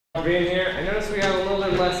For being here. I noticed we have a little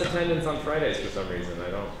bit less attendance on Fridays for some reason.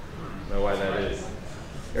 I don't know why that is.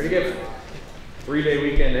 You already get 3-day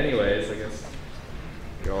weekend anyways. I guess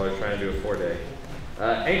you all are trying to do a 4-day.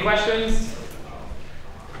 Any questions?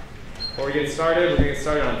 Before we get started, we're going to get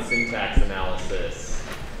started on syntax analysis.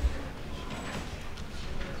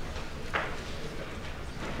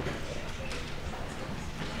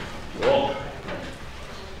 Cool.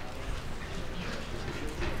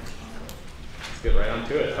 Let's get right on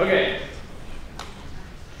to it. Okay.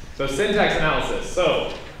 So syntax analysis.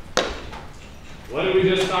 So what did we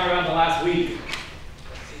just talk about the last week?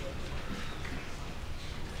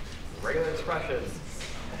 Regular expressions.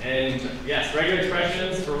 And yes, regular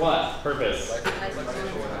expressions for what purpose?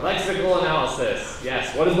 Lexical analysis.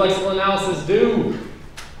 Yes. What does lexical analysis do?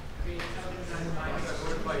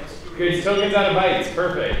 Creates tokens out of bytes.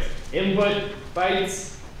 Perfect. Input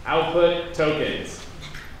bytes, output tokens.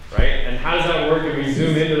 Right? And how does that work if we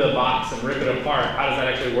zoom into the box and rip it apart? How does that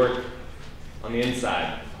actually work on the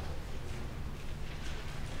inside?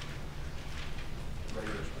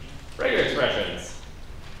 Regular expressions.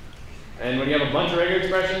 And when you have a bunch of regular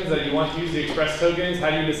expressions that you want to use to express tokens, how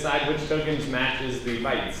do you decide which tokens matches the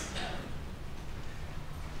bytes?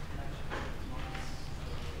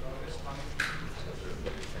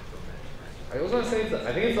 I always want to say,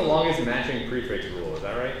 I think it's the longest matching prefix rule. Is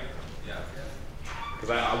that right? Yeah. Because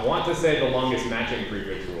I want to say the longest matching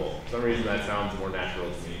prefix rule. For some reason that sounds more natural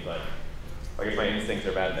to me, but I guess my instincts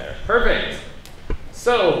are bad there. Perfect.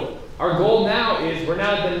 So our goal now is we're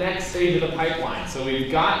now at the next stage of the pipeline. So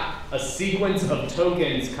we've got a sequence of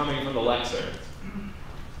tokens coming from the lexer.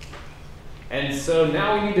 And so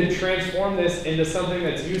now we need to transform this into something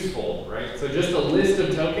that's useful, right? So just a list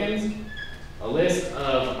of tokens, a list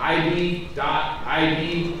of ID, dot,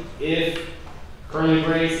 ID, if, curly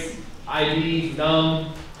brace, ID,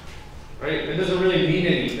 num, right? It doesn't really mean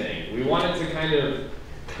anything. We want it to kind of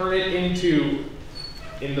turn it into,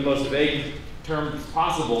 in the most vague terms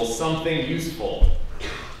possible, something useful,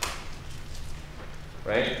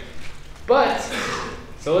 right? But,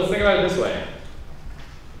 so let's think about it this way.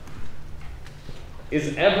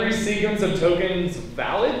 Is every sequence of tokens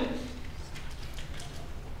valid?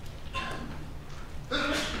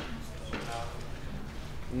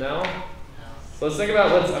 No? So let's think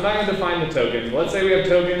about, I'm not going to define the tokens. Let's say we have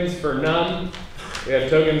tokens for num, we have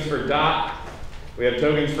tokens for dot, we have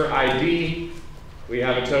tokens for ID, we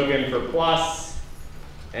have a token for plus,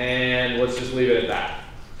 and let's just leave it at that.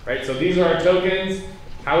 Right? So these are our tokens.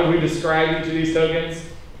 How would we describe each of these tokens?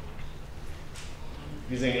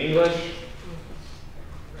 Using English?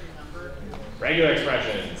 Regular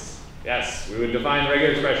expressions. Yes, we would define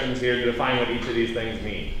regular expressions here to define what each of these things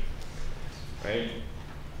mean. Right?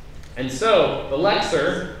 And so the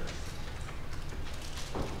lexer,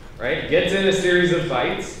 right, gets in a series of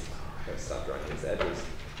bytes. I gotta stop drawing these edges.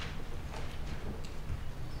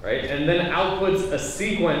 Right? And then outputs a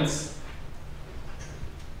sequence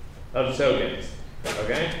of tokens.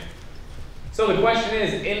 Okay? So the question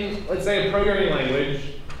is, in, let's say, a programming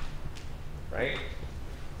language, right?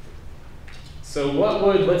 So what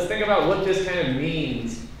would, let's think about what this kind of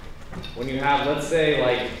means when you have, let's say,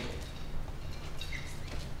 like,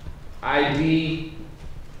 ID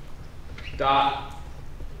dot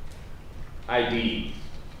ID.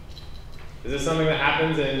 Is this something that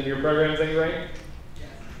happens in your programs that you write?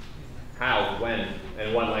 How, when,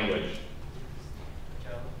 and what language?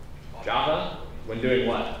 Java? When doing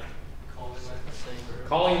what?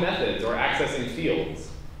 Calling methods or accessing fields,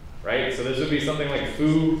 right? So this would be something like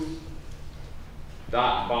foo.bar,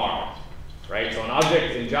 right? So an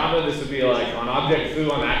object in Java, this would be like on object foo,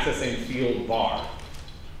 I'm accessing field bar.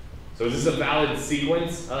 So is this a valid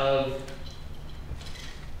sequence of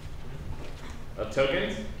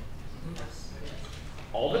tokens?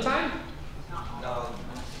 All the time? No.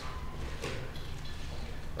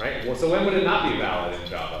 Right? Well, so when would it not be valid in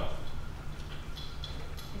Java?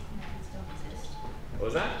 What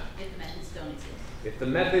was that? If the methods don't exist. If the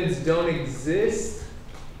methods don't exist,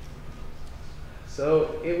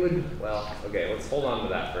 so it would, well, okay, let's hold on to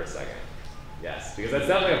that for a second. Yes, because that's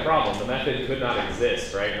definitely a problem. The method could not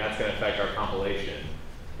exist, right? And that's going to affect our compilation.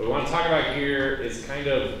 What we want to talk about here is kind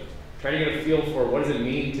of trying to get a feel for what does it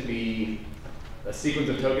mean to be a sequence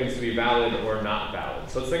of tokens to be valid or not valid.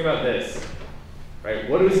 So let's think about this, right?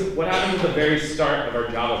 What happens at the very start of our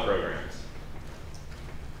Java programs?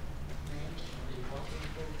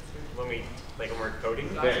 When we're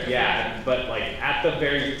coding? Yeah, but like at the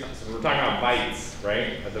very, so we're talking about bytes,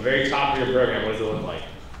 right? At the very top of your program, what does it look like?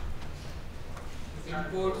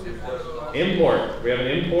 Import. We have an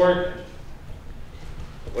import,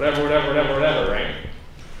 whatever, right?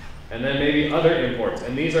 and then maybe other imports.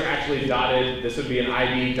 And these are actually dotted. This would be an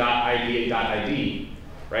ID.ID.ID,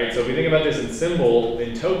 right? So if we think about this in symbol,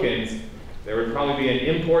 in tokens, there would probably be an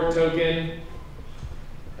import token,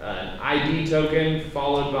 an ID token,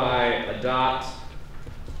 followed by a dot,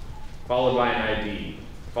 followed by an ID,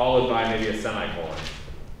 followed by maybe a semicolon.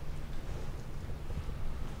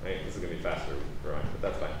 Right? This is going to be faster drawing, but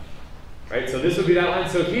that's fine. Right? So this would be that line.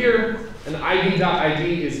 So here, an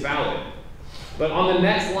ID.ID is valid. But on the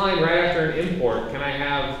next line, right after an import, can I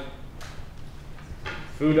have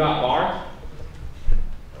foo.bar?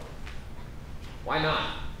 Why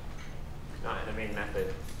not? Not in the main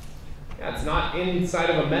method. Yeah, it's not inside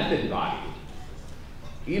of a method body.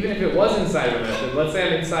 Even if it was inside of a method, let's say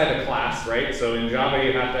I'm inside a class, right? So in Java,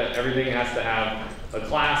 you have to, everything has to have a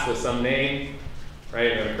class with some name,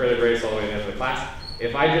 right? And a curly brace all the way to the end of the class.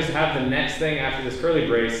 If I just have the next thing after this curly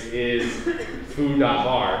brace is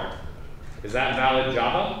foo.bar, is that valid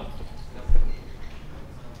Java?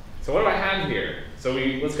 So what do I have here? So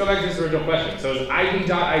let's go back to this original question. So is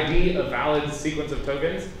ID.ID a valid sequence of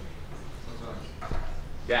tokens?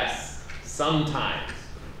 Yes, sometimes.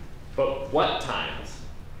 But what times?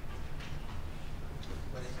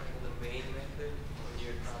 When it's in the main method, when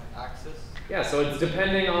you're trying to access? Yeah, so it's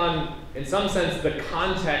depending on, in some sense, the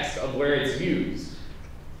context of where it's used.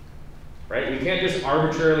 Right? We can't just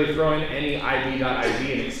arbitrarily throw in any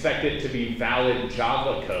ID.ID and expect it to be valid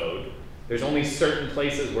Java code. There's only certain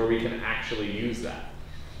places where we can actually use that.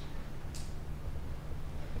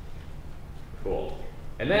 Cool.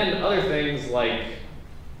 And then other things like,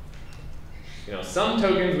 some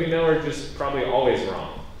tokens we know are just probably always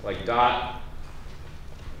wrong, like dot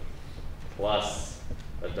plus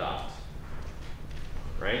a dot,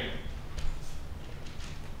 right?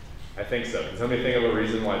 I think so. Can somebody think of a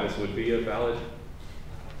reason why this would be a valid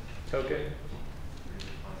token?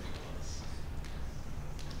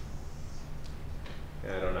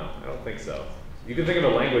 Yeah, I don't know. I don't think so. You can think of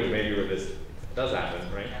a language maybe where this does happen,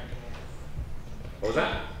 right? What was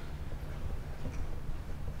that?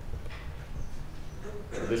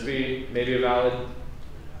 Would this be maybe a valid?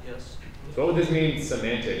 Yes. So what would this mean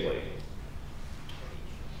semantically?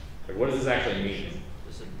 Like, what does this actually mean?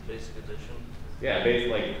 This is basic addition Yeah,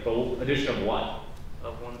 like addition of what?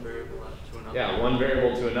 of one variable to another. Yeah, one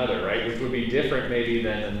variable to another, right? Which would be different maybe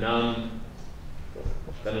than a num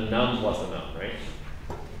plus a num, right?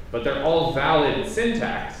 But they're all valid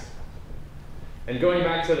syntax. And going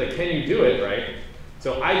back to the can you do it, right?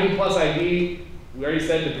 So ID plus ID, we already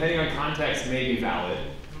said depending on context may be valid.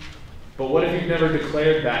 But what if you've never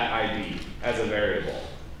declared that ID as a variable?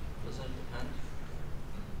 Doesn't it depend?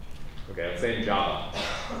 Okay, I'm saying Java.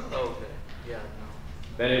 Oh, okay. Yeah,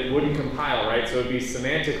 no. Then it wouldn't compile, right? So it would be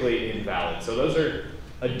semantically invalid. So those are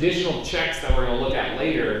additional checks that we're going to look at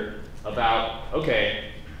later about, okay,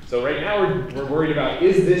 so right now we're worried about,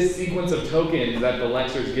 is this sequence of tokens that the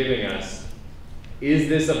lecture is giving us, is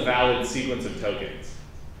this a valid sequence of tokens?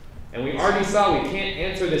 And we already saw we can't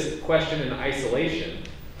answer this question in isolation,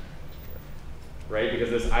 right? Because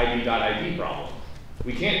this ID.ID problem.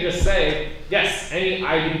 We can't just say, yes, any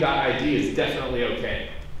ID.ID is definitely okay,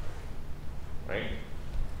 right?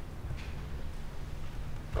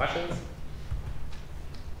 Questions?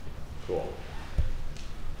 Cool.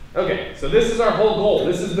 Okay, so this is our whole goal.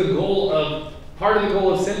 This is the goal of, part of the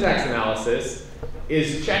goal of syntax analysis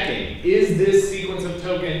is checking, is this sequence of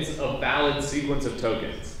tokens a valid sequence of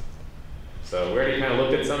tokens? So we already kind of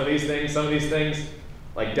looked at some of these things. Some of these things,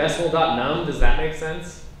 like decimal.num, does that make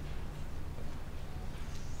sense?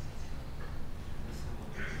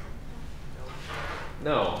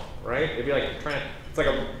 No, right? It'd be like it's like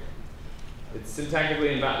it's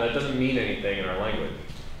syntactically invalid. That doesn't mean anything in our language.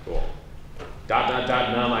 Cool.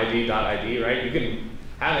 Num ID.ID, right? You can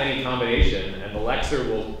have any combination, and the lexer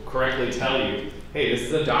will correctly tell you, hey, this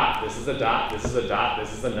is a dot, this is a dot, this is a dot,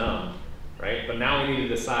 this is a num, right? But now we need to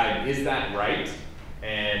decide, is that right?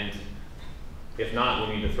 And if not,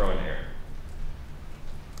 we need to throw an error.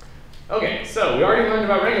 Okay, so we already learned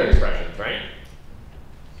about regular expressions, right?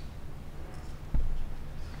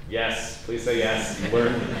 Yes, please say yes.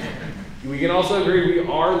 Learn. We can also agree we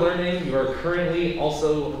are learning. You are currently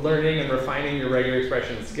also learning and refining your regular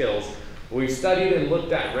expression skills. We've studied and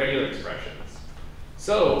looked at regular expressions.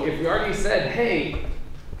 So if we already said, hey,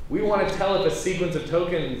 we want to tell if a sequence of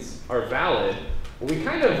tokens are valid, well, we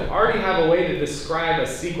kind of already have a way to describe a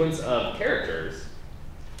sequence of characters,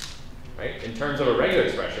 right? In terms of a regular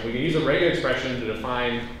expression. We can use a regular expression to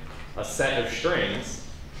define a set of strings.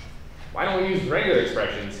 Why don't we use regular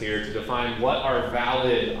expressions here to define what are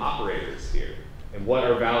valid operators here and what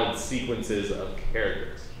are valid sequences of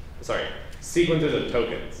characters? Sorry, sequences of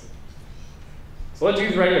tokens. So let's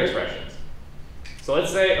use regular expressions. So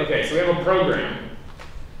let's say, okay, so we have a program,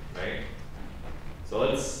 right? So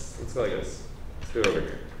let's go like this. Let's do it over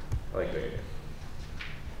here. I like doing it here.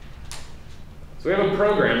 So we have a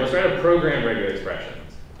program. Let's write a program regular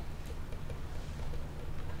expressions.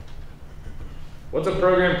 What's a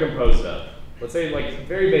program composed of? Let's say like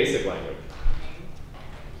very basic language.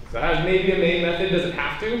 So it has maybe a main method. Does it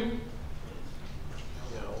have to?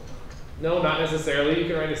 No, not necessarily. You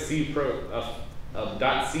can write a .c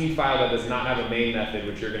file that does not have a main method,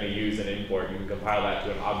 which you're going to use and import. You can compile that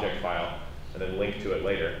to an object file and then link to it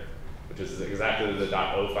later, which is exactly the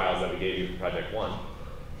 .o files that we gave you for project 1.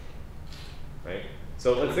 Right?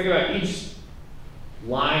 So let's think about each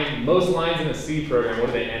line. Most lines in a C program, what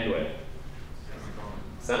do they end with?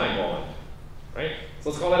 Semicolon. Right? So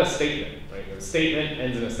let's call that a statement. Right? A statement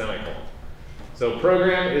ends in a semicolon. So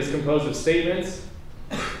program is composed of statements.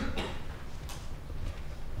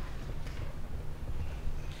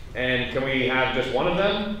 And can we have just one of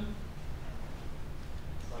them?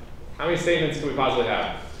 How many statements can we possibly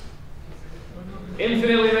have?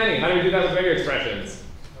 Infinitely many. How do we do that with regular expressions?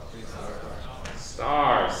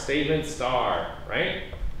 Star, statement star, right?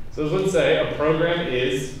 So this would say a program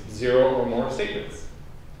is 0 or more statements.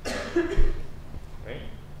 Right?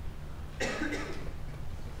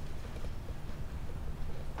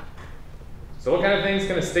 So what kind of things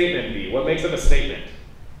can a statement be? What makes up a statement?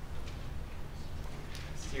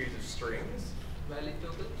 Series of strings. Valid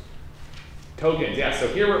tokens. Tokens, yeah. So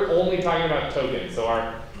here we're only talking about tokens. So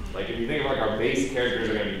our, like if you think of like our base characters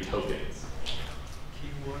are going to be tokens.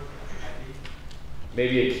 Keyword ID.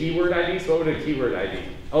 Maybe a keyword ID. So what would a keyword ID?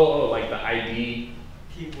 Oh, like the ID.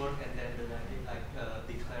 Keyword and then the ID, like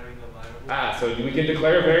declaring a variable. Ah, so we can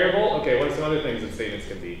declare a variable. Okay, what are some other things that statements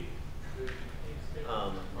can be?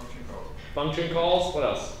 Function calls. Function calls. What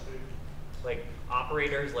else? Like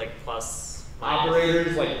operators, like plus, minus.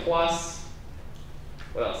 Operators like plus.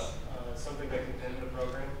 What else? Something that can end the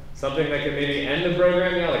program. Something that can maybe end the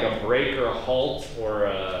program, yeah, like a break or a halt or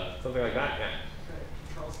something like that, yeah.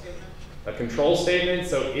 Control statement. A control statement,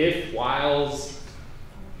 so if, whiles,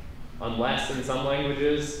 unless in some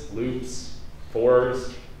languages, loops,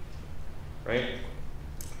 fors, right?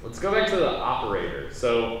 Let's go back to the operator.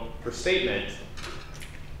 So for statement,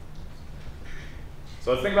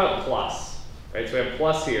 so let's think about plus, right? So we have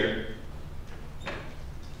plus here.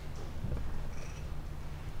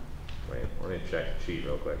 Wait, let me check cheat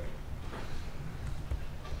real quick.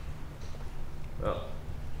 Oh,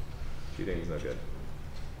 cheating is no good.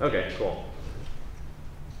 Okay, cool.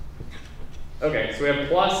 Okay, so we have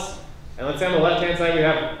plus, and let's say on the left-hand side we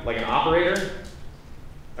have like an operator.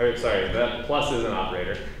 Or sorry, that plus is an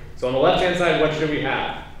operator. So on the left-hand side, what should we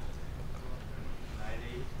have?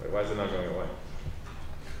 90. Wait, why is it not going away?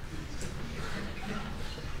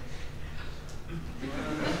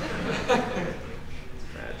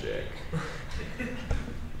 Magic.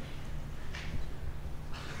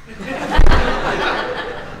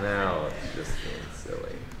 Now it's just being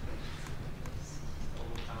silly.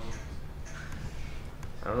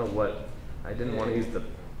 I don't know what, I didn't want to use the,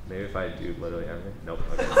 maybe if I do literally everything. Nope.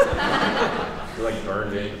 Okay. You're like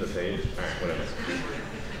burned into the page. All right, whatever.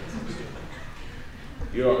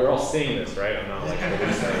 You're all seeing this, right? I'm not like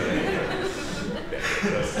hallucinating anything. Okay.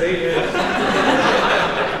 So statement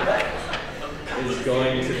is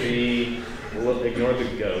going to be, we'll ignore the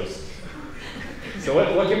ghost. So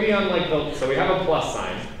what can be on like the, so we have a plus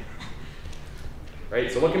sign,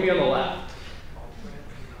 right? So what can be on the left?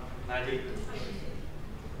 90.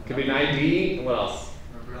 It could be an ID, and what else?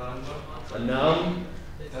 A num,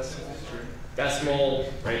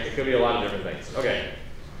 decimal, right? It could be a lot of different things. Okay,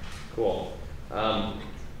 cool.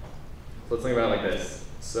 Let's think about it like this.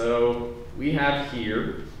 So we have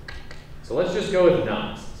here, so let's just go with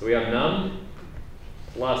nums. So we have num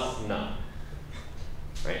plus num,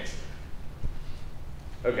 right?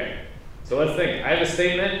 Okay, so let's think. I have a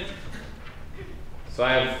statement. So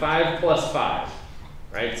I have 5 plus 5,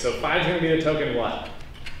 right? So 5 is going to be the token what?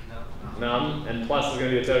 Num, and plus is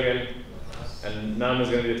going to be the token, and num is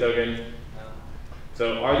going to be the token.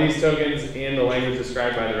 So are these tokens in the language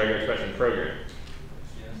described by the regular expression program?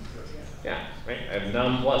 Yeah, right? I have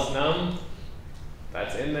num plus num.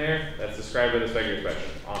 That's in there. That's described by this regular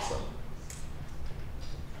expression. Awesome.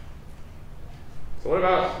 So what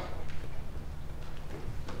about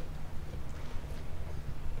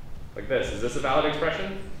like this? Is this a valid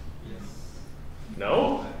expression? Yes.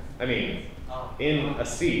 No? I mean, in a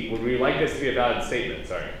C, would we like this to be a valid statement?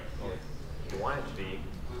 Sorry. You want it to be.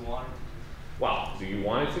 We want. Wow, do you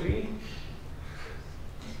want it to be?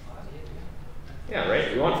 Yeah,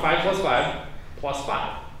 right? We want 5 plus 5 plus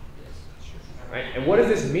 5. Right? And what does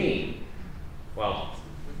this mean? Well,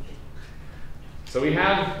 so we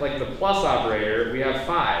have like the plus operator, we have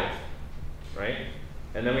 5, right?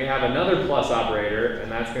 And then we have another plus operator,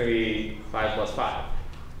 and that's going to be 5 plus 5.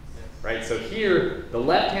 Right? So here, the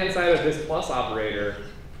left-hand side of this plus operator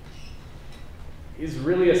is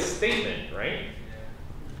really a statement, right?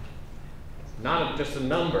 Not just a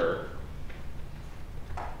number.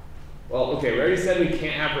 Well, okay, we already said we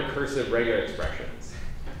can't have recursive regular expressions,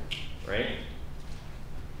 right?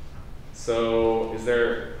 So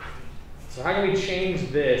so how can we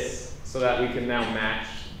change this so that we can now match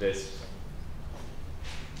this?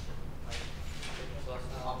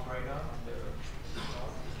 Operator.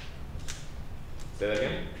 Say that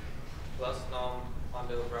again? Plus norm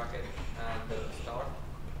under bracket and the star.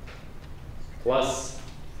 Plus,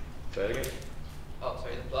 say that again? Oh,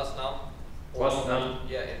 sorry, the plus norm. Plus num.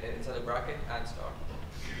 Yeah, inside the bracket and star.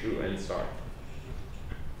 Ooh, and star.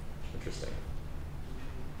 Interesting.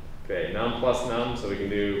 Okay, num plus num, so we can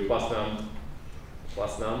do plus num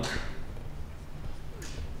plus num.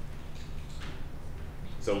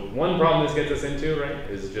 So one problem this gets us into, right,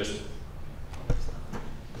 is just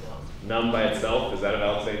num by itself. Is that a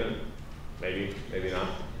valid statement? Maybe, maybe not.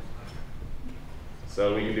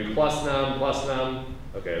 So we can do plus num plus num.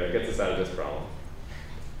 Okay, that gets us out of this problem.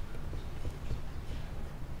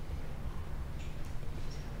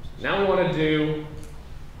 Now we want to do,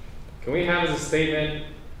 can we have as a statement,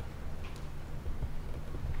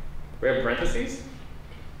 we have parentheses?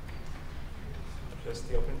 Just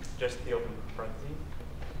the open parentheses.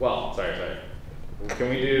 Well, sorry. Can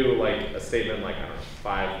we do like a statement like, I don't know,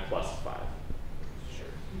 5 plus 5? Sure.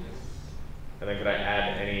 And then could I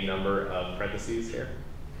add any number of parentheses here?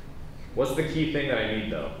 What's the key thing that I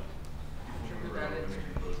need though?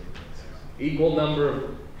 Equal number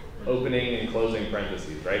of opening and closing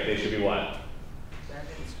parentheses, right? They should be what?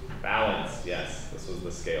 Balanced, yes. This was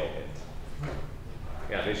the scale hint.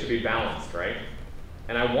 Yeah, they should be balanced, right?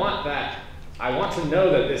 And I want to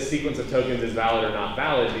know that this sequence of tokens is valid or not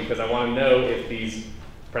valid because I want to know if these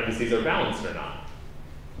parentheses are balanced or not.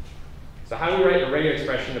 So how do we write a regular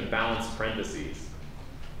expression of balanced parentheses?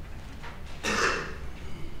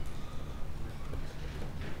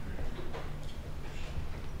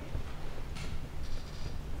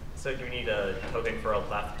 So do we need a token for a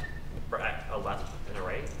left and a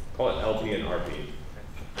right? Call it LP and RP.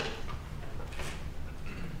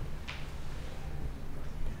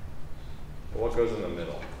 What goes in the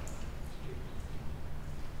middle?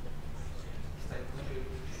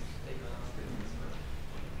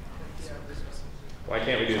 Why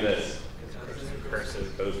can't we do this?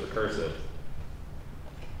 Recursive. Because it's recursive.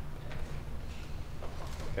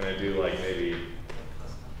 Can I do like maybe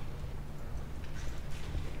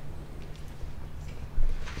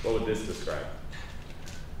what would this describe?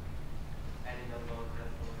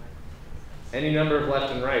 Any number of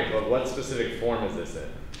left and right, but what specific form is this in?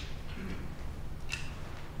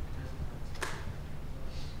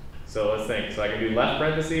 So let's think. So I can do left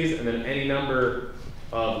parentheses and then any number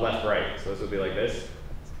of left right. So this would be like this.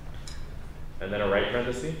 And then a right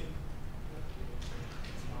parenthesis.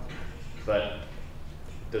 But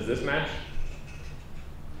does this match?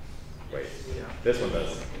 Wait, this one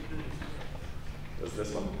does. Does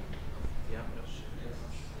this one? Yeah.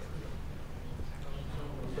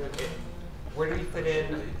 Where do we fit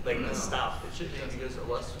in like the stuff? It should be because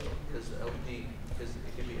because LP because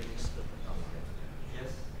it could be any stuff.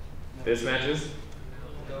 Yes. This matches?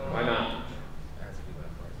 Why not?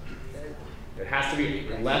 It has to be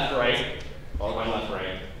left, right, followed by left,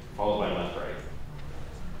 right, followed by left, right.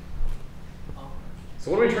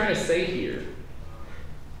 So what are we trying to say here?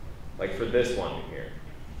 Like for this one here.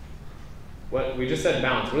 What we just said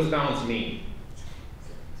balance. What does balance mean?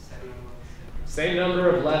 Same number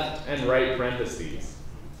of left and right parentheses.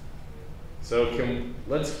 So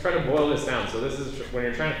let's try to boil this down. So this is when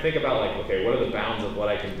you're trying to think about like, okay, what are the bounds of what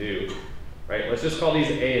I can do? Right? Let's just call these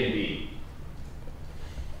A and B.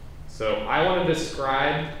 So I want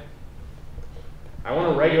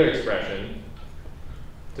a regular expression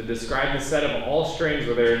to describe the set of all strings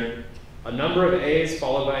where there are a number of A's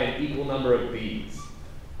followed by an equal number of B's.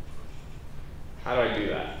 How do I do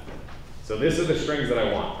that? So this is the strings that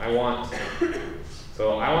I want. I want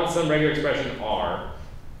some regular expression R.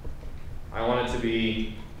 I want it to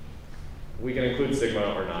be, we can include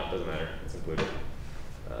sigma or not, doesn't matter, it's included.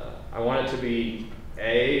 I want it to be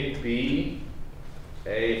A, B,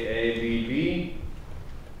 A, B, B,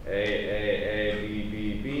 A, B,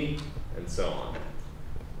 B, B, and so on.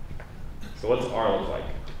 So what's R look like?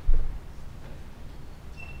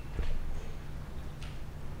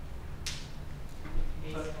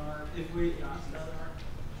 If we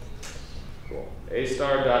Cool. A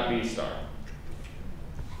star dot B star.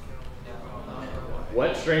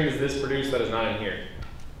 What string does this produce that is not in here?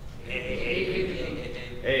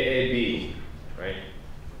 AAB, right?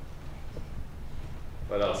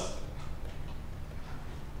 What else?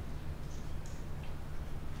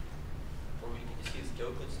 Or we can just use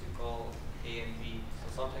tokens to call A and B.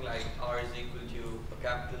 So something like R is equal to a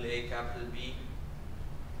capital A, capital B,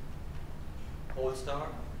 whole star,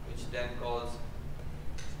 which then calls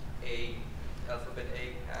A, alphabet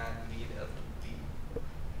A, and B, the alphabet B.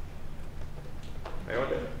 I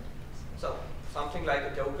want it. So something like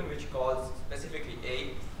a token which calls specifically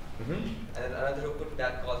A, and then another token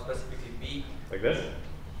that calls specifically B. Like this?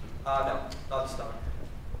 No, not star.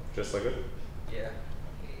 Just like this? Yeah.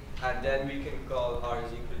 And then we can call R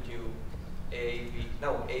is equal to A, B,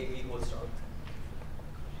 no, A, B whole star.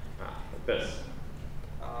 Like this.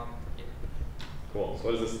 Yeah. Cool. So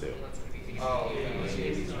what does this do? Oh,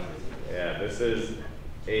 Yeah, this is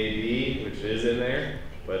AB, which is in there,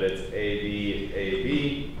 but it's AB,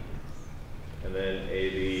 AB, and then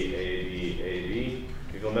AB, AB, AB.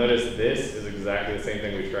 If you'll notice, this is exactly the same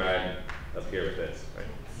thing we tried up here with this, right?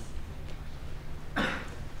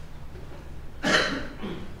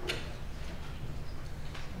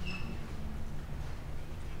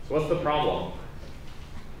 So what's the problem?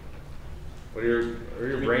 What are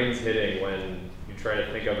your brains hitting when you try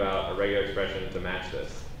to think about a regular expression to match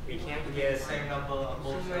this? We can't get Same number on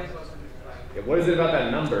both sides. Yeah, what is it about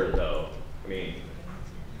that number, though? I mean,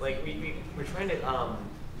 like we're trying to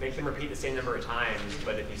make them repeat the same number of times,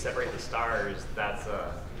 but if you separate the stars, that's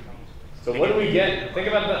so what do we get? Think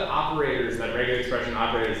about the operators, that regular expression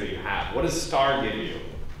operators that you have. What does star give you?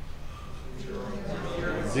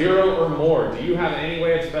 0 or more. Do you have any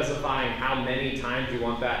way of specifying how many times you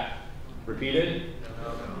want that repeated?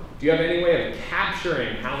 Do you have any way of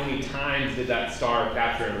capturing how many times did that star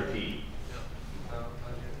capture and repeat?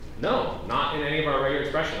 No, not in any of our regular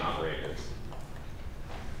expression operators.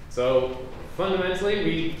 So fundamentally,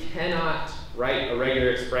 we cannot write a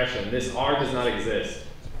regular expression. This R does not exist.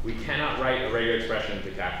 We cannot write a regular expression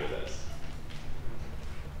to capture this.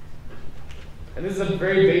 And this is a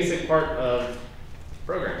very basic part of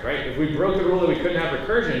programs, right? If we broke the rule that we couldn't have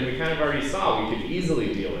recursion, we kind of already saw we could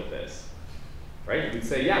easily deal with this, right? We'd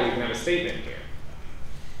say, yeah, we can have a statement here.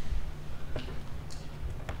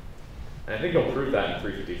 And I think they'll prove that in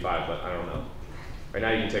 355, but I don't know. Right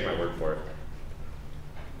now, you can take my word for it.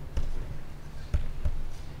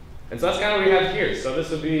 And so that's kind of what we have here. So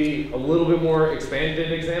this would be a little bit more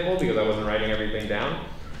expanded example because I wasn't writing everything down.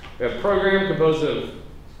 We have a program composed of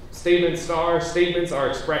statement star. Statements are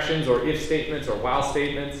expressions or if statements or while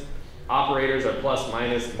statements. Operators are plus,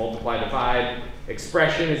 minus, multiply, divide.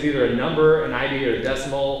 Expression is either a number, an ID, or a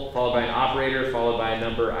decimal, followed by an operator, followed by a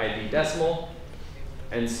number, ID, decimal.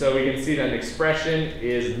 And so we can see that an expression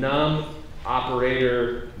is num,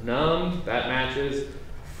 operator num, that matches.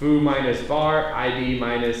 Foo minus bar, ID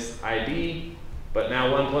minus ID. But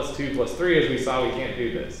now 1 plus 2 plus 3, as we saw, we can't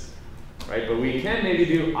do this, right? But we can maybe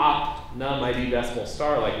do op num ID decimal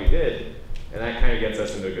star like we did, and that kind of gets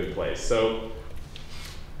us into a good place. So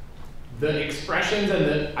the expressions and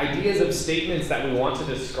the ideas of statements that we want to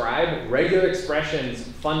describe, regular expressions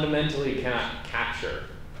fundamentally cannot capture.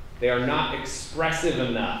 They are not expressive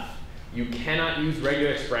enough. You cannot use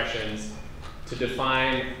regular expressions to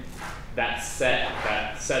define that set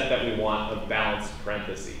that we want of balanced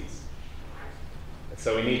parentheses. And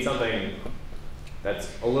so we need something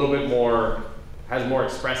that's a little bit more, has more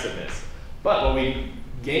expressiveness. But when we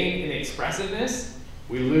gain in expressiveness,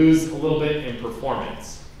 we lose a little bit in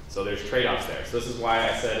performance. So there's trade-offs there. So this is why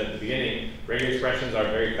I said at the beginning, regular expressions are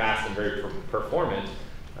very fast and very performant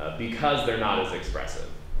because they're not as expressive.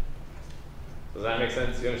 Does that make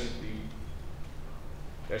sense? You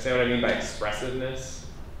understand what I mean by expressiveness?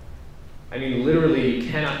 I mean, literally, you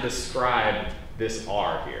cannot describe this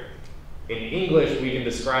R here. In English, we can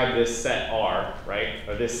describe this set R, right?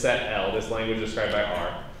 Or this set L, this language described by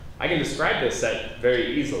R. I can describe this set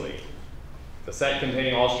very easily. The set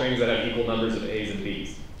containing all strings that have equal numbers of A's and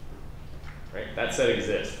B's. Right? That set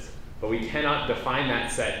exists. But we cannot define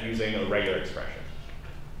that set using a regular expression.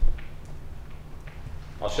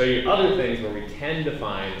 I'll show you other things where we can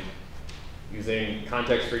define using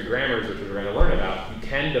context-free grammars, which we're going to learn about. You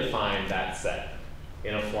can define that set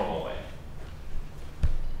in a formal way.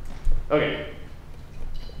 Okay,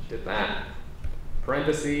 did that.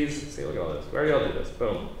 Parentheses, see, look at all this. We already all did this,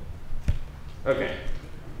 boom. Okay,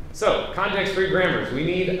 so context-free grammars. We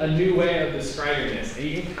need a new way of describing this. And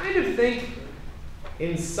you can kind of think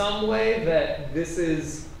in some way that this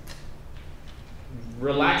is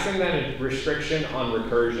relaxing that restriction on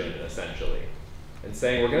recursion, essentially. And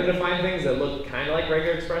saying we're going to define things that look kind of like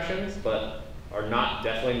regular expressions, but are not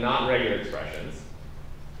definitely not regular expressions.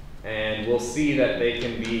 And we'll see that they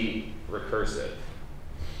can be recursive.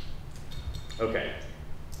 Okay.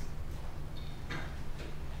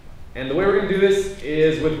 And the way we're going to do this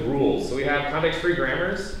is with rules. So we have context-free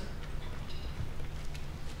grammars.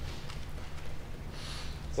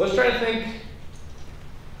 So let's try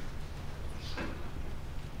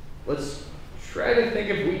to think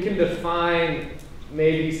if we can define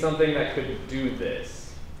maybe something that could do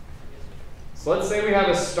this. So let's say we have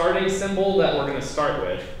a starting symbol that we're going to start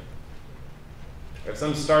with. We have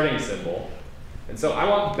some starting symbol. And so I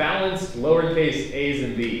want balanced lowercase a's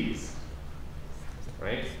and b's.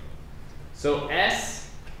 Right? So S,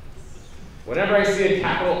 whenever I see a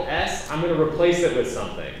capital S, I'm going to replace it with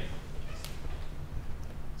something.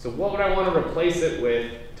 So what would I want to replace it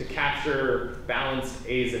with to capture balanced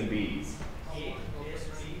a's and b's?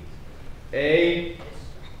 A,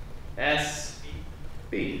 S,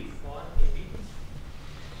 B.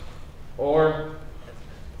 Or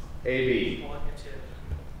A, B.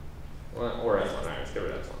 Well, or epsilon. All right, let's get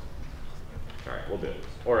rid of epsilon. All right, we'll do it.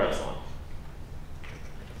 Or epsilon.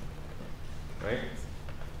 Right?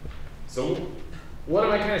 So what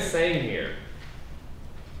am I kind of saying here?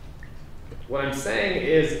 What I'm saying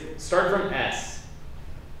is start from S.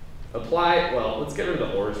 Apply, well, let's get rid of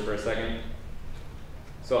the ors for a second.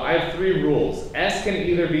 So I have three rules. S can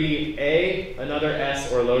either be A, another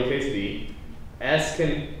S, or lowercase b. S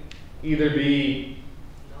can either be,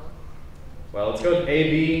 well, let's go with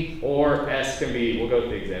AB, or S can be, we'll go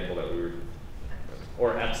with the example that we were,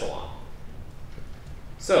 or epsilon.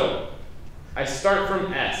 So I start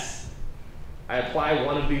from S. I apply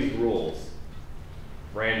one of these rules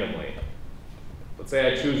randomly. Let's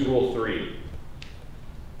say I choose rule 3.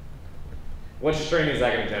 What string is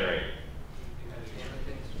that going to generate?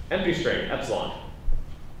 Empty string, epsilon.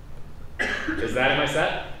 Is that in my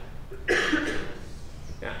set?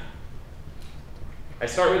 Yeah. I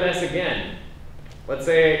start with S again. Let's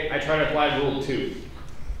say I try to apply rule 2.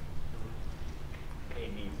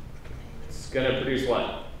 It's going to produce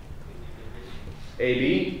what?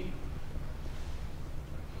 AB.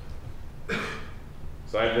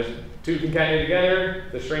 So I have this 2 concatenated together,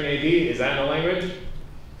 the string AB. Is that in the language?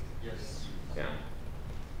 Yes. Yeah.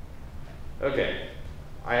 Okay.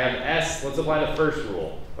 I have S. Let's apply the first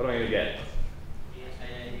rule. What am I going to get?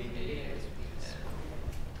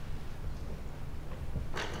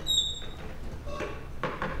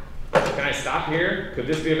 Can I stop here? Could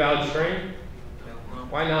this be a valid string?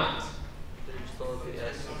 Why not?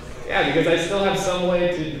 Yeah, because I still have some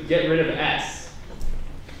way to get rid of S.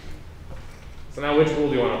 So now which rule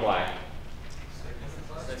do you want to apply?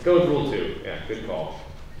 Let's go with rule 2. Yeah, good call.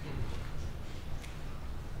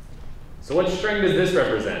 So what string does this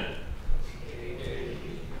represent?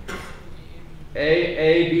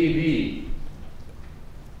 A, B, B.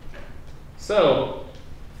 So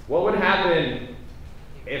what would happen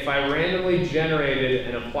if I randomly generated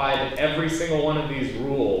and applied every single one of these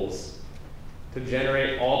rules to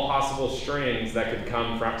generate all possible strings that could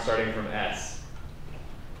come from starting from S?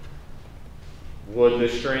 Would the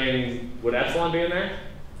string, would epsilon be in there?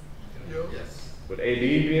 Yes. Would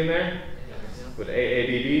AB be in there? Yes. Would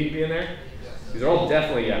AABB be in there? Yes. These are all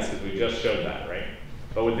definitely yes, because we just showed that, right?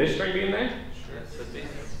 But would this string be in there? Yes.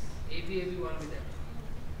 AB won't be there.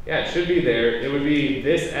 Yeah, it should be there. It would be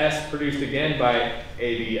this S produced again by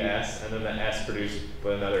ABS, and then the S produced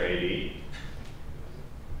with another AB.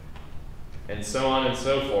 And so on and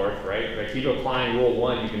so forth, right? If I keep applying rule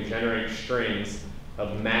 1, you can generate strings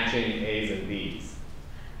of matching A's and B's.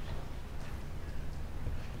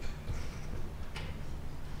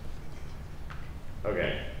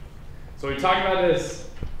 Okay, so we talked about this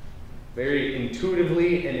very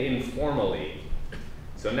intuitively and informally.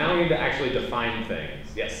 So now we need to actually define things.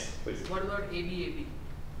 Yes, please. What about AB?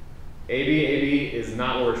 AB is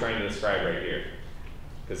not what we're trying to describe right here.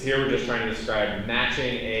 Because here we're just trying to describe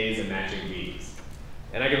matching A's and matching B's.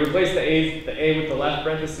 And I could replace the A with the left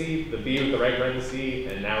parenthesis, the B with the right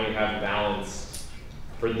parenthesis, and now we have balance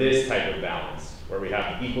for this type of balance, where we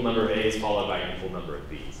have equal number of A's followed by an equal number of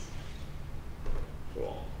B's.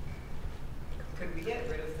 Cool. Could we get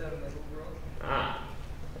rid of the middle row? Ah.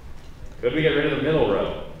 Could we get rid of the middle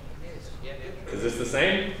row? Yes. Yeah. Is this the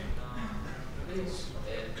same? It's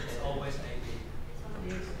always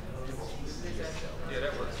AB. Yeah,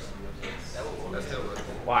 that works. That still works.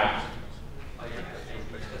 Why?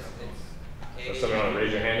 Does somebody want to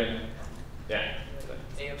raise your hand in? Yeah.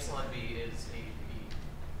 A epsilon B is A B.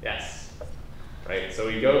 Yes. Right, so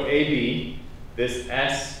we go AB. This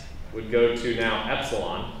S would go to now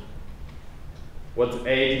epsilon. What's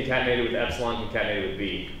A concatenated with epsilon concatenated with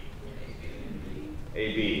B?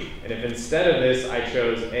 AB. And if instead of this I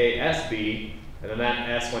chose ASB, and then that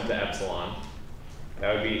S went to epsilon.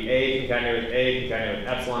 That would be A concatenated with A, concatenated with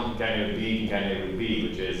epsilon, concatenated with B, concatenated with B,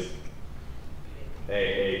 which is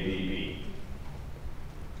A, B, B.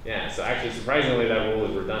 Yeah, so actually, surprisingly, that rule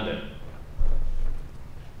is redundant.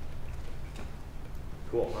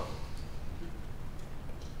 Cool.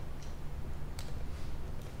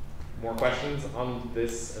 More questions on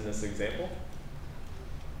this and this example?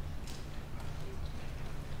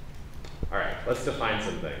 All right, let's define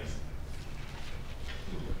some things.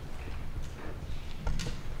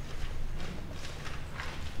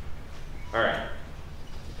 All right.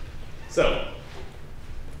 So,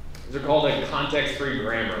 these are called a context-free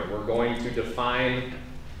grammar. We're going to define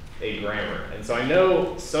a grammar. And so I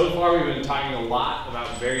know so far we've been talking a lot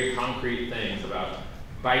about very concrete things, about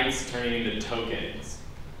bytes turning into tokens.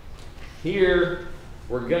 Here,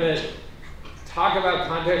 we're going to talk about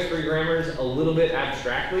context-free grammars a little bit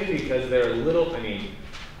abstractly because they're a little, I think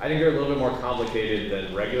they're a little bit more complicated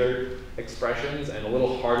than regular expressions and a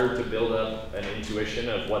little harder to build up an intuition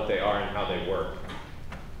of what they are and how they work.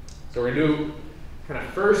 So we're going to do kind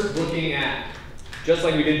of first looking at, just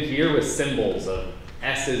like we did here with symbols of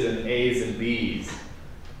S's and A's and B's.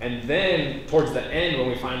 And then towards the end, when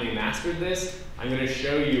we finally mastered this, I'm going to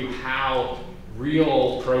show you how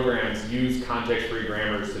real programs use context-free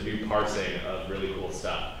grammars to do parsing of really cool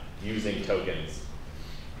stuff using tokens.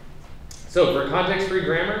 So for context-free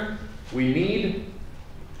grammar, we need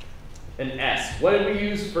an S. What did we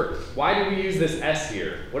use for, why did we use this S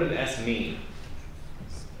here? What did S mean?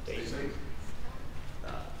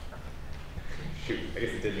 Shoot, I guess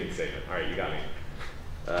it did mean statement. All right, you got me.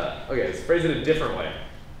 Okay, let's phrase it a different way.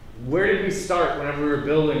 Where did we start whenever we were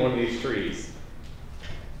building one of these trees?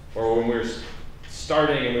 Or when we were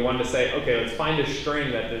starting and we wanted to say, okay, let's find a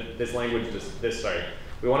string that this language,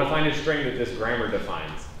 we want to find a string that this grammar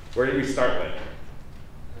defines. Where did we start with?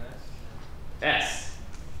 S.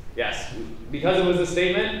 Yes, because it was a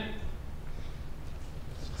statement.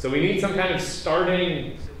 So we need some kind of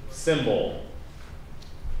starting symbol.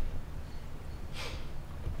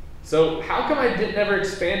 So how come I never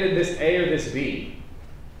expanded this A or this B?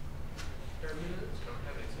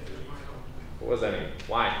 What does that mean?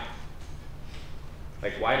 Why?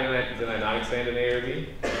 Like, why did I not expand an A or B?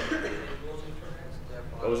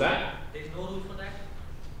 What was that? There's no rule for that?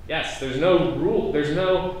 Yes, there's no rule.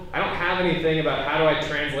 I don't have anything about how do I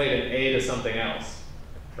translate an A to something else,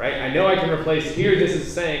 right? I know I can replace, here this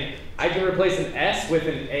is saying, I can replace an S with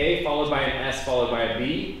an A followed by an S followed by a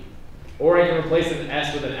B, or I can replace an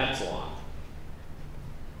S with an epsilon.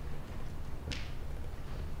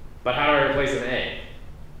 But how do I replace an A?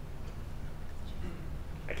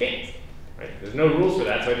 I can't, right? There's no rules for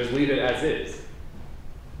that, so I just leave it as is.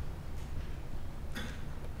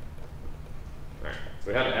 All right, so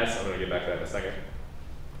we have an S. I'm going to get back to that in a second.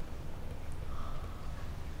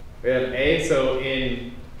 We have A, so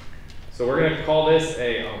we're going to call this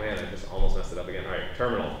a, oh man, I just almost messed it up again. All right,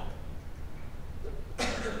 terminal.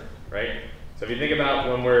 Right? So if you think about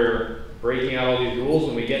when we're breaking out all these rules,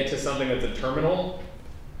 when we get to something that's a terminal,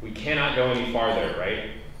 we cannot go any farther,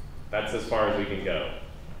 right? That's as far as we can go.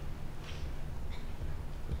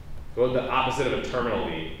 What would the opposite of a terminal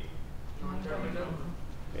be? Non-terminal.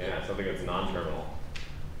 Yeah, something that's non-terminal.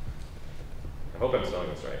 I hope I'm spelling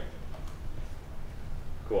this right.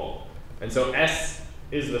 Cool. And so S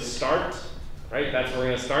is the start, right? That's where we're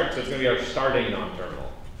going to start. So it's going to be our starting non-terminal.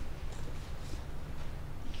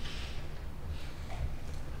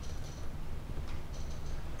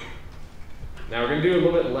 Now we're going to do a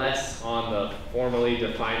little bit less on the formally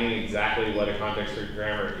defining exactly what a context-free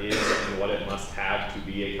grammar is and what it must have to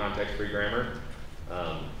be a context-free grammar.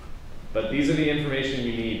 But these are the information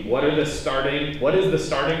you need. What is the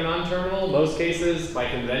starting non-terminal? Most cases, by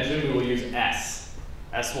convention, we will use S.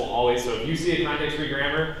 S will always, so if you see a context-free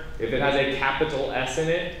grammar, if it has a capital S in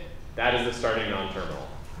it, that is the starting non-terminal.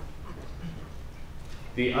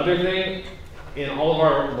 The other thing, in all of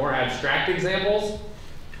our more abstract examples,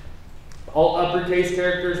 all uppercase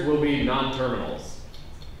characters will be non-terminals.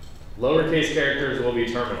 Lowercase characters will be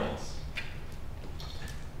terminals.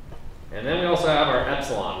 And then we also have our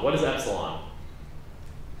epsilon. What is epsilon?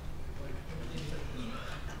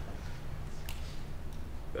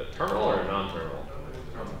 The terminal or non-terminal?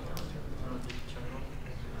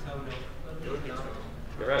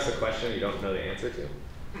 You ever ask a question you don't know the answer to?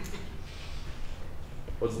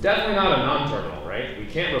 Well, it's definitely not a non-terminal, right? We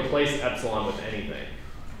can't replace epsilon with anything.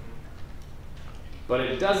 But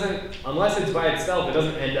it doesn't, unless it's by itself, it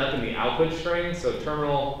doesn't end up in the output string. So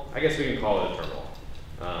terminal, I guess we can call it a terminal.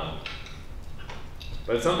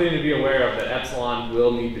 But it's something to be aware of, that epsilon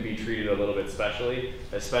will need to be treated a little bit specially,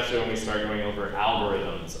 especially when we start going over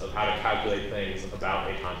algorithms of how to calculate things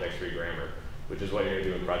about a context-free grammar, which is what you're going to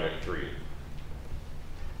do in project 3.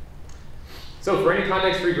 So for any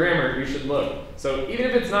context-free grammar, you should look. So even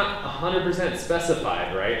if it's not 100%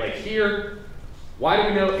 specified, right? Like here, why do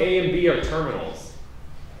we know A and B are terminals?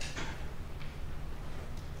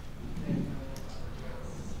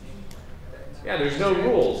 Yeah, there's no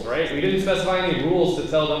rules, right? We didn't specify any rules to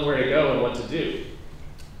tell them where to go and what to do,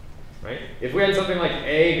 right? If we had something like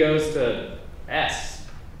A goes to S,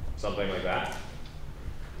 something like that,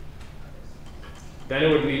 then it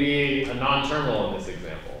would be a non-terminal in this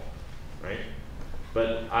example, right?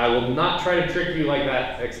 But I will not try to trick you like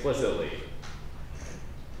that explicitly.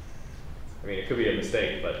 I mean, it could be a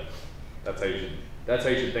mistake, but that's how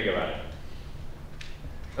you should think about it.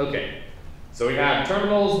 Okay. So we have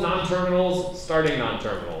terminals, non-terminals, starting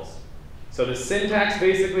non-terminals. So the syntax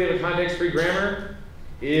basically of a context-free grammar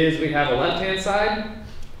is we have a left-hand side,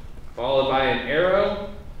 followed by an arrow,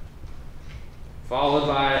 followed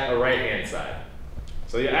by a right-hand side.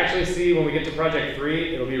 So you actually see when we get to project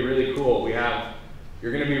 3, it'll be really cool.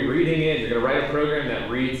 You're going to be reading in, you're going to write a program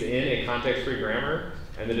that reads in a context-free grammar,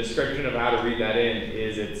 and the description of how to read that in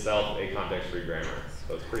is itself a context-free grammar.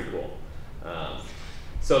 So it's pretty cool.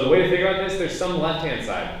 So the way to think about this, there's some left-hand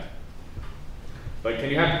side. But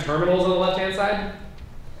can you have terminals on the left-hand side?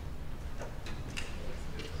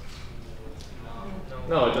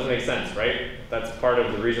 No, it doesn't make sense, right? That's part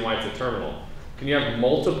of the reason why it's a terminal. Can you have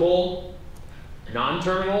multiple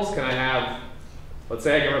non-terminals? Can I have, let's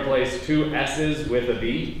say I can replace 2 S's with a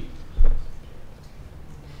B.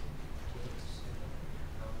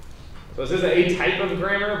 So this is a type of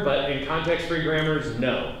grammar, but in context-free grammars,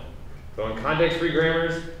 no. So in context-free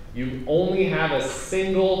grammars, you only have a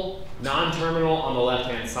single non-terminal on the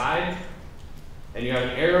left-hand side, and you have an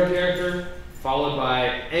arrow character followed by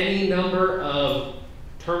any number of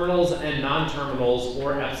terminals and non-terminals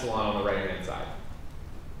or epsilon on the right-hand side.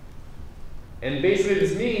 And basically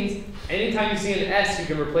this means anytime you see an S, you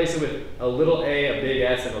can replace it with a little a, a big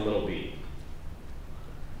S, and a little b.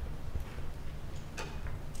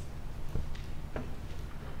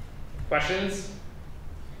 Questions?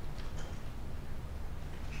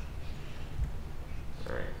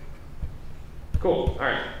 All right. Cool. All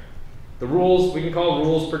right. The rules, we can call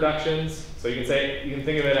rules productions. So you can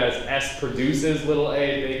think of it as S produces little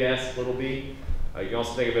a, big S, little b. You can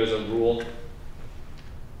also think of it as a rule.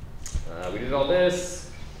 We did all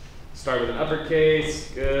this. Start with an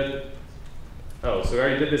uppercase. Good. Oh, so we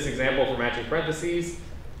already did this example for matching parentheses.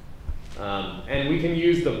 And we can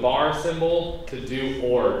use the bar symbol to do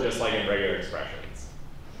or, just like in regular expressions.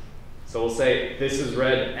 So we'll say this is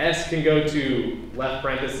read, S can go to left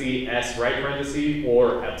parenthesis, S right parenthesis,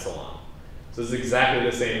 or epsilon. So this is exactly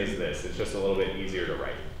the same as this. It's just a little bit easier to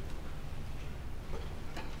write.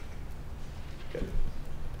 Good.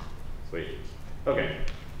 Sweet. Okay.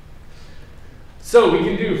 So we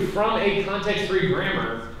can do from a context-free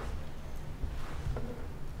grammar.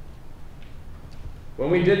 When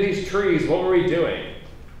we did these trees, what were we doing?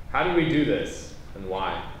 How did we do this, and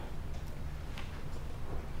why?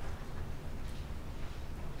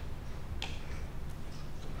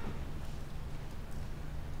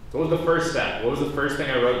 What was the first step? What was the first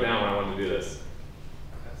thing I wrote down when I wanted to do this?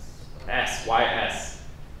 S. Why S?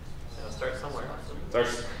 Start somewhere.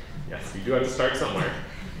 Yes, you do have to start somewhere.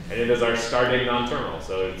 And it is our starting non-terminal,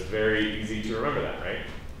 so it's very easy to remember that, right?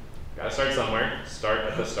 Gotta start somewhere. Start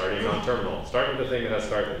at the starting non-terminal. Start with the thing that has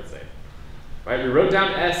start with its name. Right? We wrote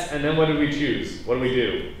down S, and then what did we choose? What did we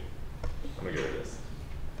do? I'm gonna get rid of this.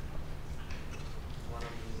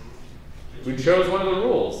 We chose one of the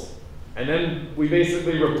rules. And then we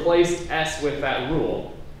basically replaced S with that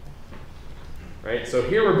rule. Right? So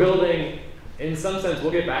here we're building, in some sense,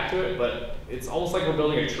 we'll get back to it, but it's almost like we're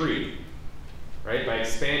building a tree. Right? By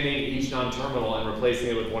expanding each non-terminal and replacing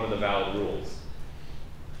it with one of the valid rules.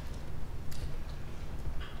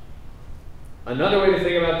 Another way to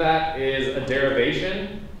think about that is a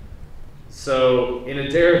derivation. So in a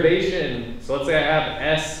derivation, so let's say I have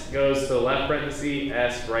S goes to the left parenthesis,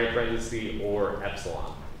 S right parenthesis, or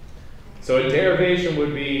epsilon. So a derivation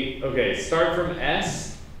would be, okay, start from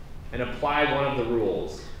S and apply one of the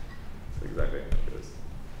rules. That's exactly what it is.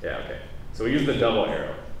 Yeah, okay. So we use the double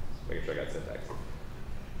arrow. Making sure I got syntax.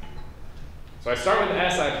 So I start with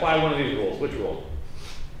S, I apply one of these rules. Which rule?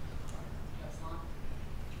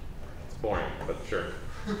 It's boring, but sure.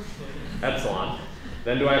 Epsilon.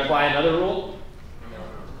 Then do I apply another rule?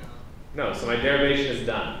 No, so my derivation is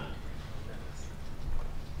done.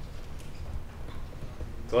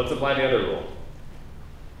 So let's apply the other rule.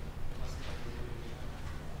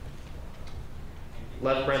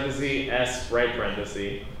 left parenthesis, S right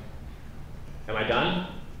parenthesis. Am I done?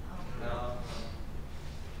 No.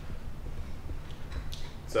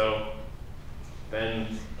 So then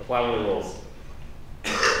apply one of the rules.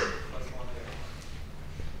 Let's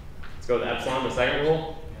go with epsilon, the second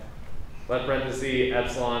rule. Left parenthesis,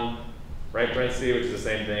 epsilon, right parenthesis, which is the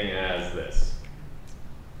same thing as this.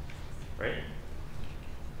 Right?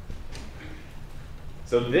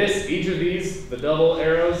 So this, each of these, the double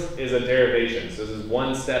arrows, is a derivation. So this is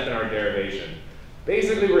one step in our derivation.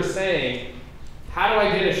 Basically, we're saying, how do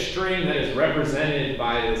I get a string that is represented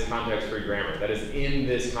by this context-free grammar, that is in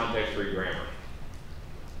this context-free grammar?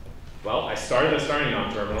 Well, I started a starting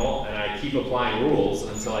non-terminal, and I keep applying rules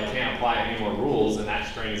until I can't apply any more rules, and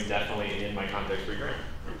that string is definitely in my context-free grammar.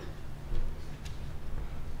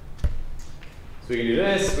 So we can do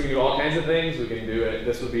this. We can do all kinds of things. We can do it.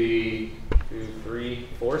 This would be 2, 3,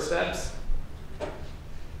 4 steps.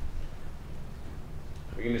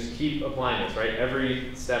 We can just keep applying this, right?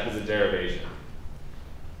 Every step is a derivation.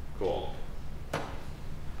 Cool.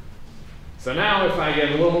 So now if I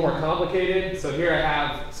get a little more complicated, so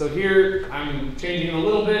here I'm changing it a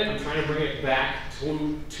little bit. I'm trying to bring it back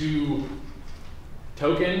to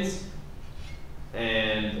tokens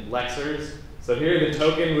and lexers. So here the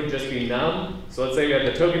token would just be num. So let's say we have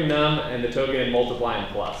the token num and the token multiply and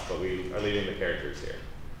plus, but we are leaving the characters here.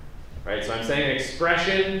 Right? So I'm saying an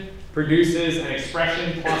expression produces an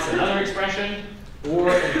expression plus another expression, or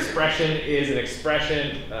an expression is an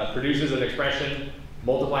expression, produces an expression,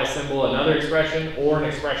 multiply symbol, another expression, or an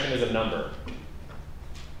expression is a number.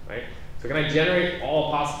 Right? So can I generate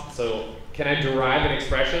all possible, so can I derive an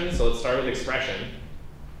expression? So let's start with expression.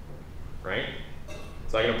 Right?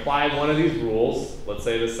 So I can apply one of these rules, let's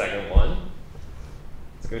say the second one.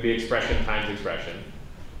 It's going to be expression times expression.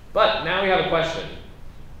 But now we have a question.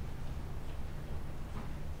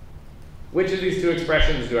 Which of these two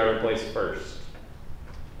expressions do I replace first?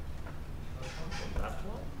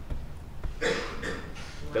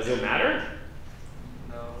 Does it matter?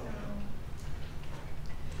 No.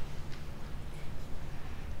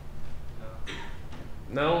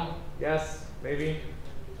 No? Yes? Maybe?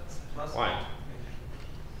 Plus Why? sign.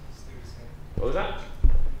 Stay the same. What was that?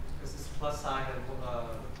 Because this plus sign and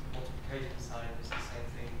multiplication sign is the same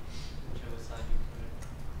thing, whichever side you put it.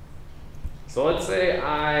 So let's say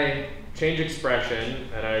I change expression,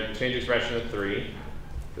 and I change expression to 3.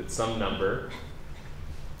 It's some number.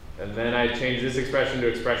 And then I change this expression to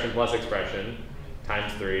expression plus expression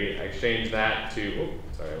times 3. I change that to,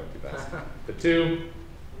 sorry, I went too fast, to 2.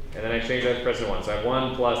 And then I change that to expression 1. So I have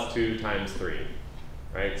 1 plus 2 times 3.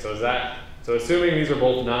 Right? So so assuming these are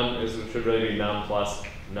both num, this should really be num plus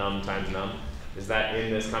num times num. Is that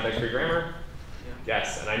in this context-free grammar? Yeah.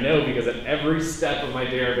 Yes, and I know because at every step of my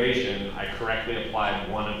derivation, I correctly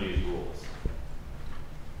applied one of these rules.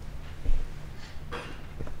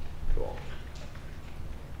 Cool.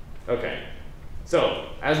 Okay, so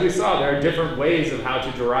as we saw, there are different ways of how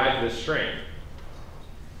to derive this string,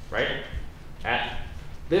 right? At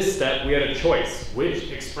this step, we had a choice.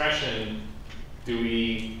 Which expression do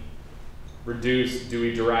we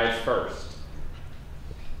derive first?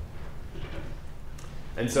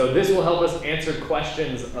 And so this will help us answer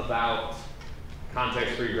questions about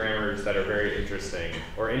context-free grammars that are very interesting,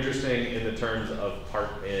 or interesting in the terms of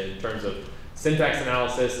syntax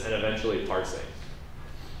analysis and eventually parsing.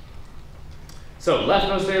 So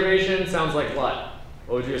leftmost derivation sounds like what?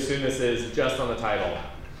 What would you assume this is just on the title?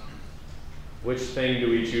 Which thing do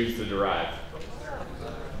we choose to derive?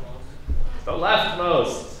 The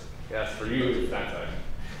leftmost. Yes, for you, that time.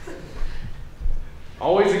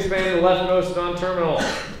 Always expand the leftmost non-terminal.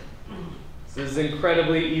 This is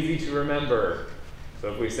incredibly easy to remember.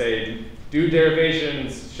 So if we say do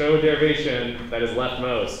derivations, show a derivation that is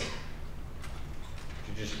leftmost,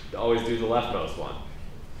 you just always do the leftmost one.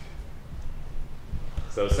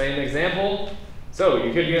 So same example. So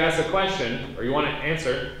you could ask a question, or you want to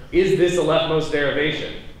answer, is this a leftmost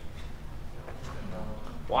derivation?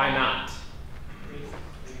 Why not?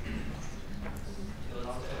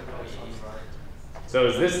 So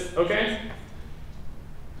is this okay?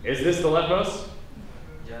 Is this the leftmost?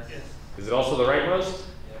 Yes. Is it also the rightmost?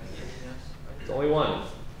 Yes. It's only one.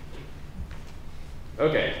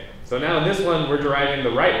 Okay, so now in this one, we're deriving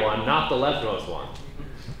the right one, not the leftmost one.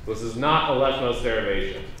 This is not a leftmost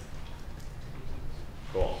derivation.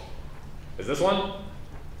 Cool. Is this one?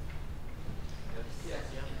 Yes.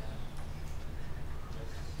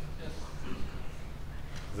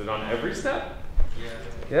 Is it on every step? Yeah.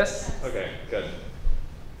 Yes? Okay, good.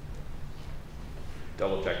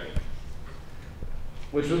 Double checking.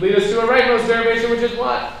 Which would lead us to a rightmost derivation, which is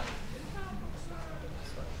what?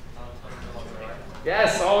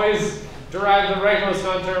 Yes, always derive the rightmost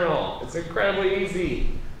non-terminal. It's incredibly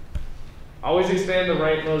easy. Always expand the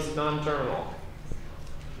rightmost non-terminal.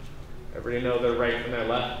 Everybody know their right from their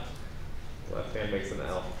left? Left hand makes an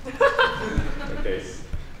L. Okay.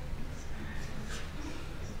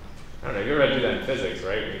 I don't know, you ever had to do that in physics,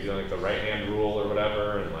 right? When you do like the right hand rule or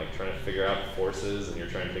whatever and like trying to figure out forces and you're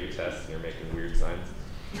trying to take a test and you're making weird signs.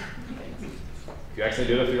 If you actually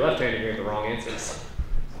do it with your left hand, you're going to get the wrong answers.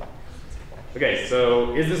 Okay,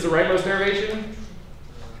 so is this the rightmost derivation?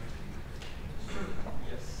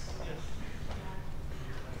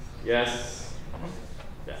 Yes.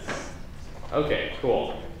 Yes. Okay,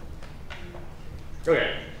 cool.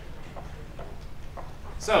 Okay.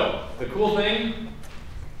 So, the cool thing,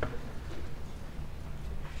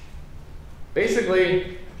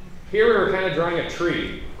 basically, here we were kind of drawing a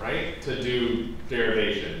tree, right, to do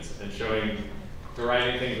derivations and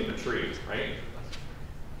deriving things with a tree, right?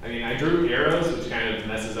 I mean, I drew arrows, which kind of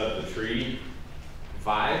messes up the tree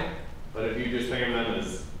vibe, but if you just think of them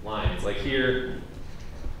as lines, like here,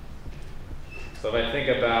 so if I think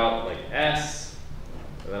about like S,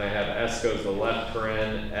 and then I have S goes to left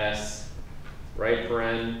paren, S right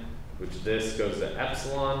paren, which this goes to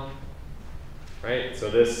epsilon, right? So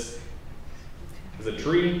this is a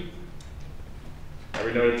tree.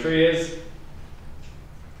 Everybody know what a tree is?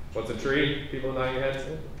 What's a tree? People nodding your heads?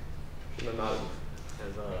 Shouldn't have nodded.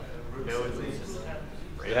 Nodes.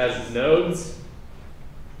 It has nodes.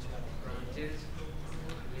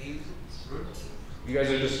 You guys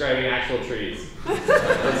are describing actual trees.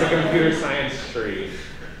 It's a computer science tree.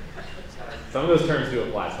 Some of those terms do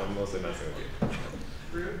apply, so I'm mostly messing with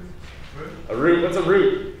you. A root, what's a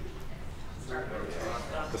root?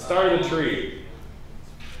 The start of the tree.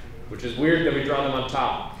 Which is weird that we draw them on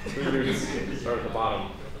top. Three roots start at the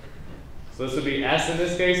bottom. So this would be S in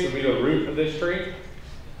this case, would be the root of this tree.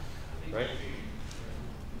 Right?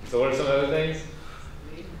 So what are some other things?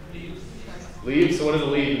 Leaves, so what does a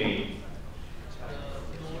leaf mean?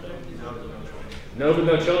 Node with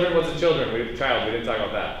no children? What's a children? We have a child, we didn't talk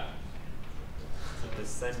about that.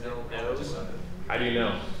 Descendant nodes. How do you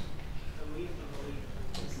know?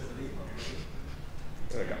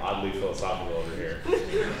 Like oddly philosophical over here.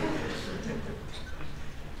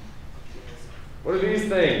 What are these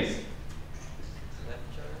things?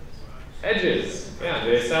 Edges. Yeah,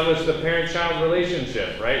 they establish the parent-child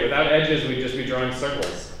relationship, right? Without edges, we'd just be drawing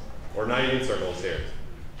circles, or not even circles here,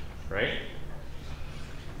 right?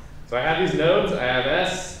 So I have these nodes. I have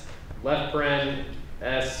S, left paren,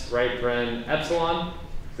 S, right paren, epsilon.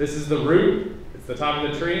 This is the root. It's the top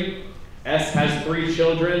of the tree. S has 3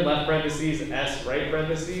 children, left parentheses, S, right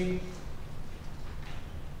parentheses.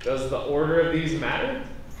 Does the order of these matter?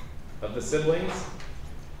 Of the siblings?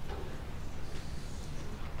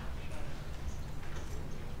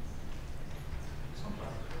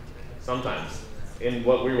 Sometimes. In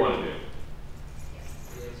what we want to do.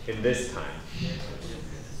 In this time.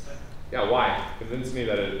 Yeah, why? Convince me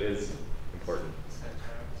that it is important.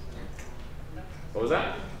 What was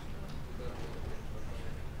that?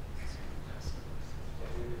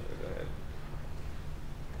 Go ahead.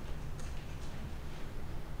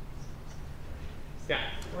 Yeah.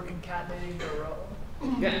 We're concatenating the row.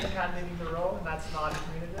 Yeah. Concatenating the row, and that's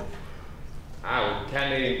non-commutative. We're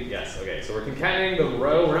concatenating, yes, okay. So we're concatenating the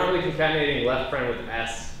row. We're not really concatenating left paren with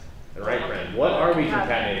S and right paren. What are we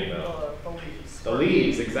concatenating though? The leaves. The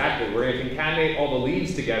leaves, exactly. We're going to concatenate all the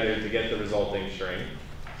leaves together to get the resulting string,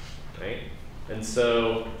 right? And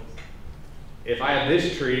so if I have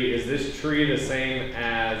this tree, is this tree the same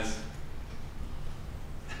as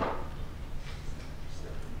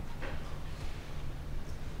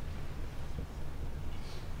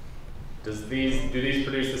do these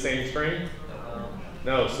produce the same string?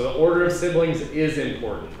 No, so the order of siblings is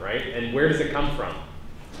important, right? And where does it come from?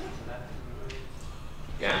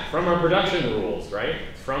 Yeah, from our production rules, right?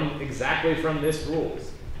 Exactly from this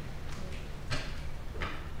rules.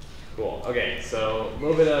 Cool, okay, so a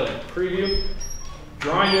little bit of preview.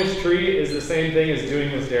 Drawing this tree is the same thing as doing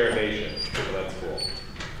this derivation, so that's cool.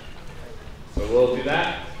 So we'll do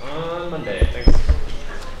that on Monday. Thanks.